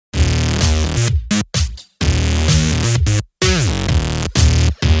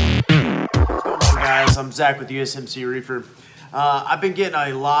I'm Zach with USMC Reefer. I've been getting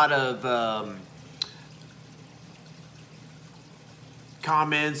a lot of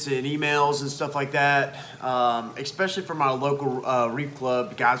comments and emails and stuff like that, especially from our local Reef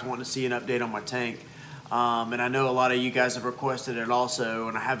Club, guys wanting to see an update on my tank. And I know a lot of you guys have requested it also,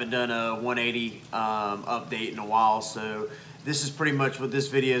 and I haven't done a 180 update in a while, so this is pretty much what this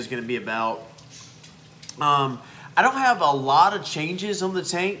video is going to be about. I don't have a lot of changes on the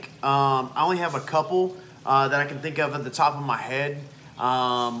tank. I only have a couple that I can think of at the top of my head.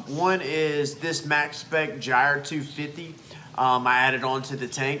 One is this max spec Gyre 250 I added onto the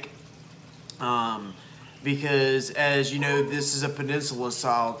tank because, as you know, this is a peninsula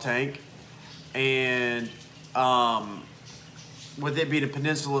style tank, and with it being a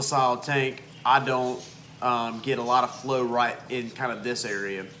peninsula style tank, I don't get a lot of flow right in kind of this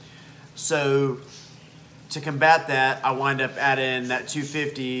area. So to combat that, I wind up adding that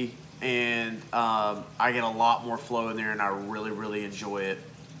 250, and I get a lot more flow in there, and I really enjoy it.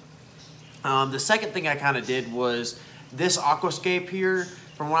 The second thing I kind of did was this aquascape here.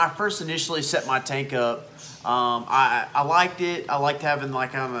 From when I first initially set my tank up, I liked it. I liked having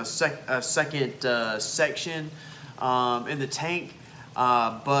like on a second section in the tank,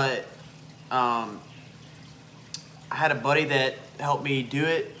 but I had a buddy that helped me do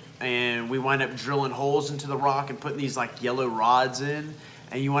it, and we wind up drilling holes into the rock and putting these like yellow rods in,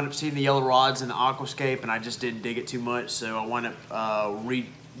 and you wind up seeing the yellow rods in the aquascape, and I just didn't dig it too much, so I wind up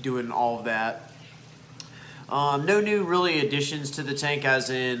redoing all of that. No new really additions to the tank as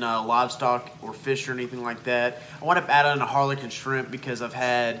in livestock or fish or anything like that. I wind up adding a harlequin shrimp because I've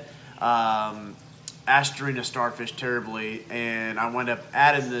had Asterina starfish terribly, and I wind up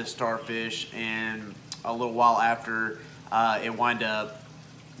adding the starfish, and a little while after it wind up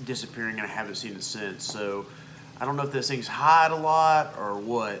disappearing, and I haven't seen it since. So I don't know if this thing's hide a lot or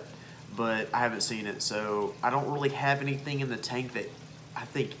what, but I haven't seen it. So I don't really have anything in the tank that I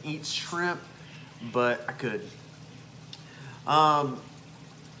think eats shrimp, but I could.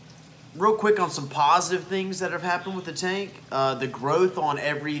 Real quick on some positive things that have happened with the tank. The growth on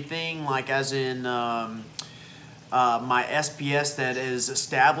everything, like as in my SPS that is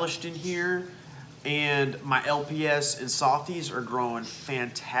established in here, and my LPS and softies are growing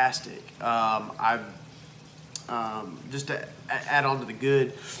fantastic. Just to add on to the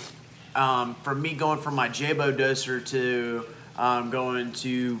good, for me going from my Jabo doser to going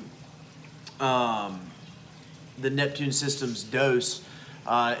to the Neptune Systems dose,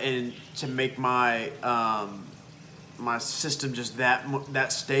 and to make my my system just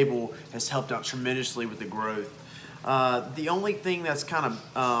that stable has helped out tremendously with the growth. The only thing that's kind of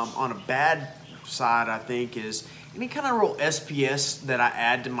on a bad side, I think, is any kind of real SPS that I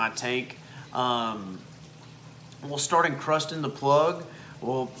add to my tank will start encrusting the plug,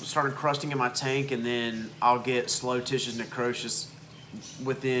 will start encrusting in my tank, and then I'll get slow tissue necrosis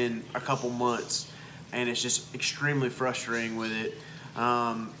within a couple months, and it's just extremely frustrating with it.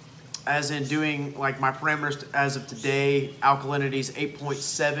 As in doing like my parameters as of today, alkalinity is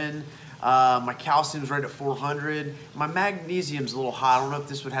 8.7. My calcium's right at 400. My magnesium's a little high. I don't know if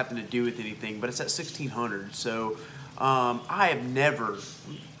this would happen to do with anything, but it's at 1600. So I have never,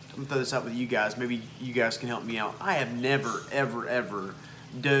 I'm gonna throw this out with you guys, maybe you guys can help me out. I have never, ever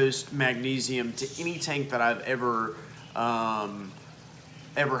dosed magnesium to any tank that I've ever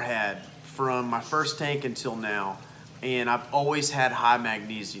had, from my first tank until now, and I've always had high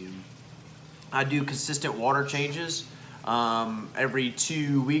magnesium. I do consistent water changes. Every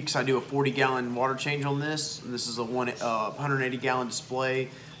 2 weeks I do a 40-gallon water change on this, and this is a 180-gallon display,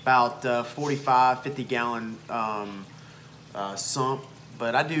 about 50-gallon sump.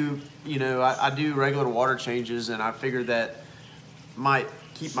 But I do, you know, I do regular water changes, and I figured that might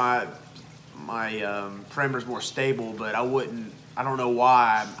keep my parameters more stable, but I don't know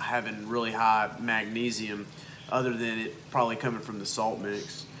why I'm having really high magnesium, other than it probably coming from the salt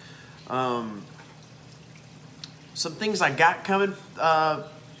mix. Some things I got coming to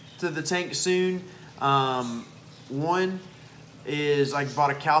the tank soon. One is I bought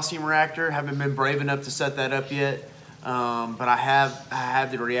a calcium reactor. Haven't been brave enough to set that up yet, but I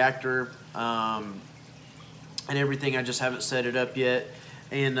have the reactor and everything. I just haven't set it up yet.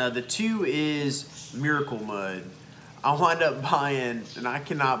 And the two is Miracle Mud. I wound up buying, and I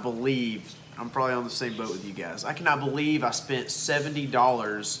cannot believe, I'm probably on the same boat with you guys, I cannot believe I spent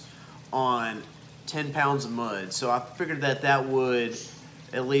 $70 on 10 pounds of mud. So I figured that would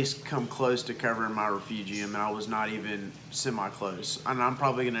at least come close to covering my refugium, and I was not even semi-close. And I'm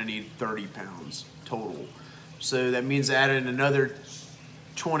probably gonna need 30 pounds total. So that means adding another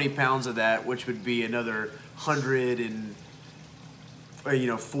 20 pounds of that, which would be another 140 you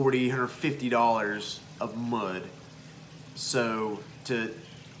know, $40, $150 of mud, so to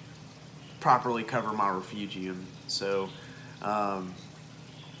properly cover my refugium. So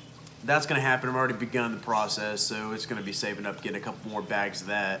that's going to happen. I've already begun the process, so it's going to be saving up, getting a couple more bags of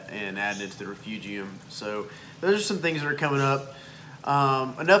that and adding it to the refugium. So those are some things that are coming up.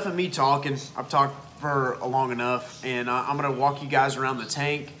 Enough of me talking. I've talked for long enough, and I'm going to walk you guys around the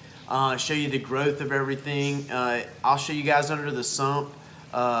tank, show you the growth of everything. I'll show you guys under the sump.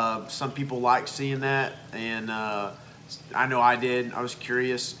 Some people like seeing that, and I know I did. I was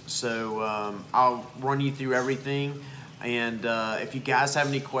curious, so I'll run you through everything. And if you guys have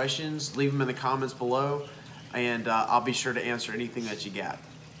any questions, leave them in the comments below, and I'll be sure to answer anything that you got.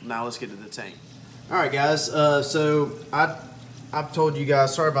 Now let's get to the tank. All right, guys. So I've told you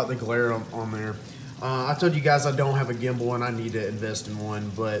guys, sorry about the glare on there. I told you guys I don't have a gimbal and I need to invest in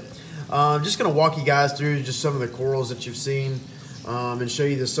one, but I'm just gonna walk you guys through just some of the corals that you've seen, and show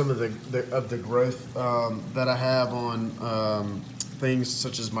you some of the growth that I have on things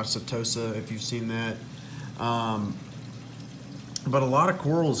such as my Setosa, if you've seen that. But a lot of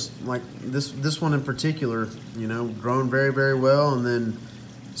corals, like this one in particular, you know, growing very, very well, and then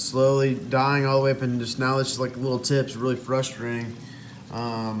slowly dying all the way up, and just now it's just like little tips, really frustrating.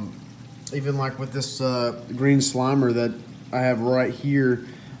 Even like with this green slimer that I have right here,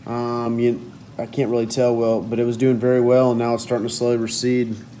 I can't really tell well, but it was doing very well, and now it's starting to slowly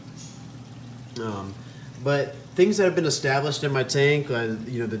recede. But things that have been established in my tank,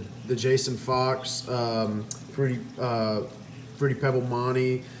 you know, the Jason Fox, Fruity Pebble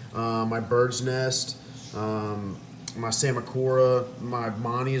Monty, my Bird's Nest, my Samacora, my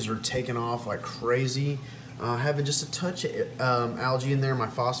Monties are taking off like crazy. Having just a touch of algae in there. My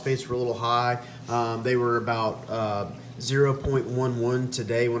phosphates were a little high. They were about 0.11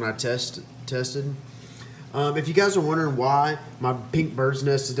 today when I tested. If you guys are wondering why my pink Bird's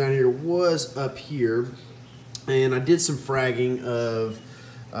Nest is down here, was up here, and I did some fragging of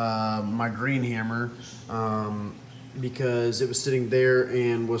my green hammer, because it was sitting there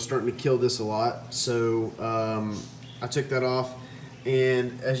and was starting to kill this a lot. So I took that off,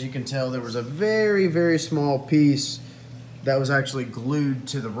 and as you can tell, there was a very, very small piece that was actually glued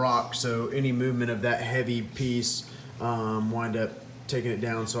to the rock, so any movement of that heavy piece wind up taking it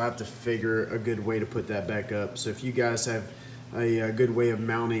down. So I have to figure a good way to put that back up. So if you guys have a good way of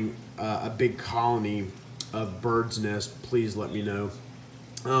mounting a big colony of bird's nest, please let me know.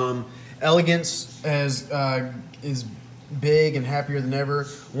 Elegance is big and happier than ever.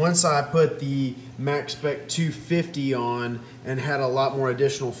 Once I put the Max Spec 250 on and had a lot more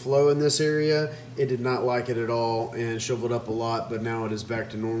additional flow in this area, it did not like it at all and shoveled up a lot, but now it is back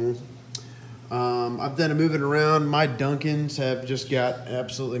to normal. I've done a moving around. My Duncans have just got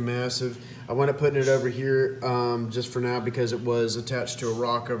absolutely massive. I wound up putting it over here just for now because it was attached to a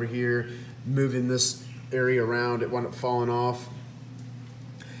rock over here. Moving this area around, it wound up falling off.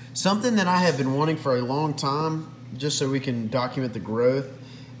 Something that I have been wanting for a long time, just so we can document the growth,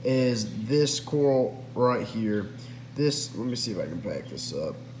 is this coral right here. This, let me see if I can pack this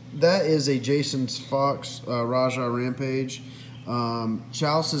up. That is a Jason Fox Raja Rampage.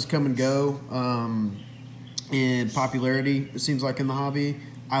 Chalices come and go in popularity, it seems like, in the hobby.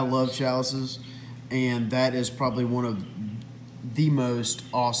 I love chalices, and that is probably one of the most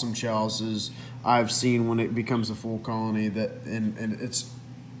awesome chalices I've seen when it becomes a full colony. And it's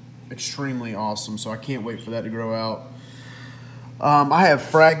extremely awesome, so I can't wait for that to grow out. I have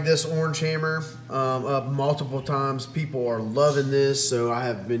fragged this orange hammer up multiple times. People are loving this, so I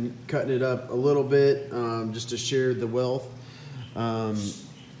have been cutting it up a little bit just to share the wealth. I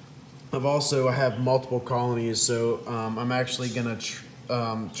have multiple colonies, so I'm actually gonna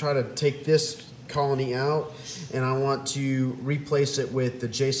try to take this colony out, and I want to replace it with the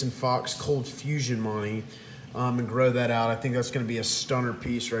Jason Fox Cold Fusion Monty and grow that out. I think that's going to be a stunner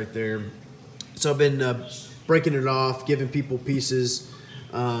piece right there. So I've been breaking it off, giving people pieces.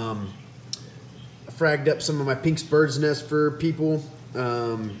 Fragged up some of my Pink's Bird's Nest for people,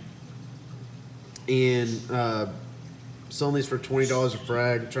 and selling these for $20 a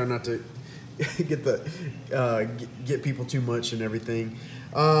frag. Try not to get people too much and everything.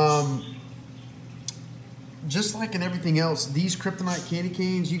 Just like in everything else, these kryptonite candy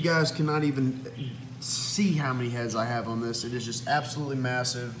canes, you guys cannot even see how many heads I have on this. It is just absolutely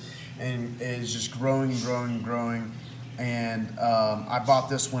massive, and it is just growing and growing and growing. And I bought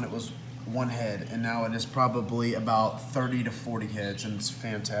this when it was one head, and now it is probably about 30 to 40 heads, and it's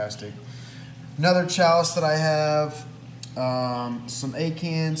fantastic. Another chalice that I have, some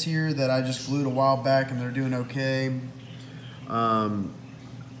A-cans here that I just glued a while back, and they're doing okay.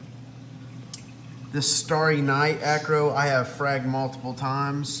 This Starry Night acro, I have fragged multiple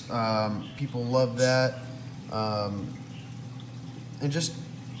times. People love that. And just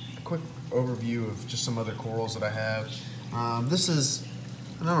a quick overview of just some other corals that I have. This is,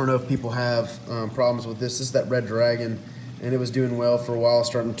 and I don't know if people have problems with this. This is that red dragon, and it was doing well for a while,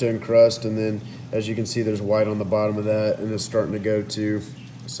 starting to encrust, and then as you can see, there's white on the bottom of that, and it's starting to go too.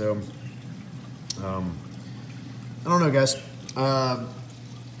 So, I don't know, guys.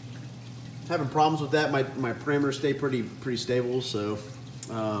 Having problems with that. My parameters stay pretty stable, so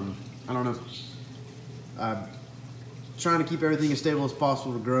I don't know. Trying to keep everything as stable as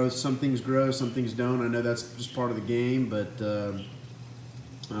possible for growth. Some things grow, some things don't. I know that's just part of the game, but I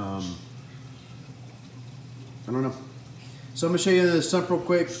don't know. So I'm gonna show you the sump real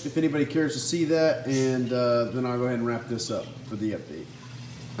quick if anybody cares to see that, and then I'll go ahead and wrap this up for the update.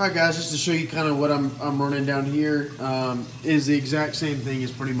 All right, guys, just to show you kind of what I'm running down here is the exact same thing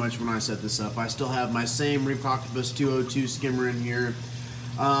as pretty much when I set this up. I still have my same Reef Octopus 202 skimmer in here.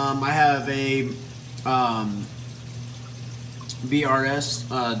 I have a BRS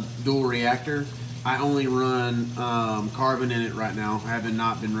dual reactor. I only run carbon in it right now. I have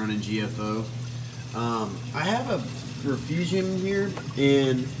not been running GFO. I have a refugium here,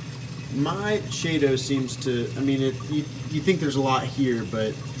 and my Shado seems to, I mean, you think there's a lot here,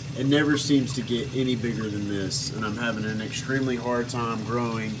 but it never seems to get any bigger than this, and I'm having an extremely hard time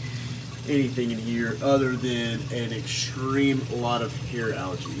growing anything in here other than an extreme lot of hair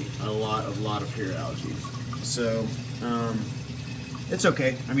algae, a lot of hair algae. So it's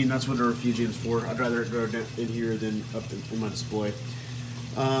okay. I mean, that's what a refugium's for. I'd rather it grow in here than up in my display.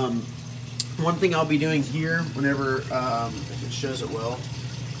 One thing I'll be doing here, whenever if it shows it well,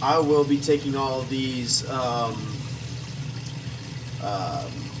 I will be taking all of these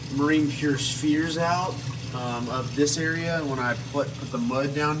marine pure spheres out of this area when I put the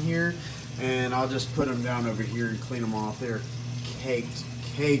mud down here, and I'll just put them down over here and clean them off. They're caked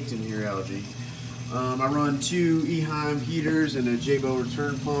in here algae. I run 2 Eheim heaters and a Jabo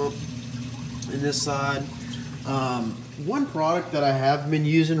return pump in this side. One product that I have been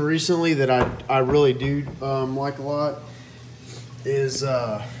using recently that I really do like a lot is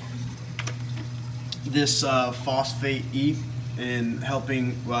this Phosphate E, and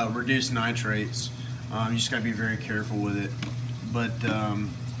helping reduce nitrates. You just gotta be very careful with it. But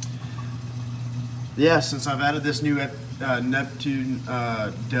yeah, since I've added this new Neptune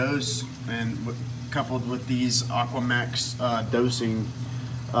dose, and coupled with these Aquamax dosing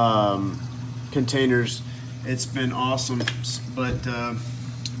containers, it's been awesome. But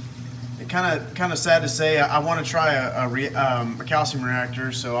it kind of sad to say. I want to try a calcium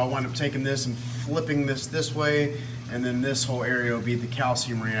reactor, so I wind up taking this and flipping this way, and then this whole area will be the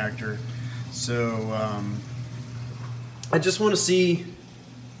calcium reactor. So I just want to see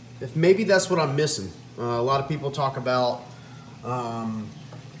if maybe that's what I'm missing. A lot of people talk about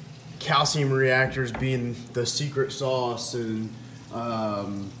calcium reactors being the secret sauce and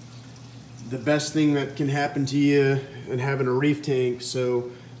the best thing that can happen to you and having a reef tank.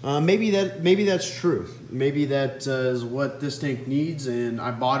 So maybe that's true. Maybe that is what this tank needs, and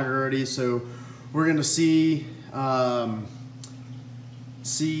I bought it already. So we're gonna see how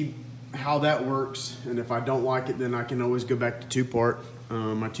that works, and if I don't like it, then I can always go back to 2-part.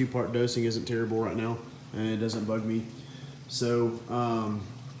 My 2-part dosing isn't terrible right now, and it doesn't bug me. So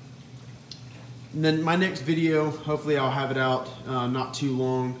then my next video, hopefully I'll have it out not too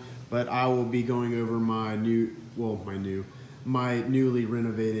long, but I will be going over my newly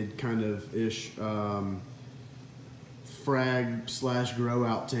renovated kind of ish frag / grow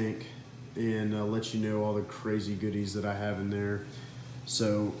out tank, and let you know all the crazy goodies that I have in there.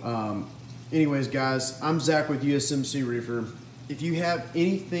 So anyways, guys, I'm Zach with USMC Reefer. If you have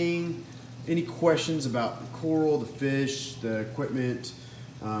any questions about the coral, the fish, the equipment,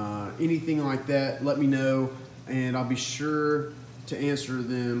 anything like that, let me know, and I'll be sure to answer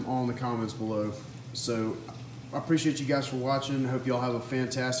them all in the comments below. So I appreciate you guys for watching. I hope you all have a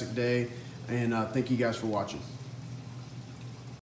fantastic day, and thank you guys for watching.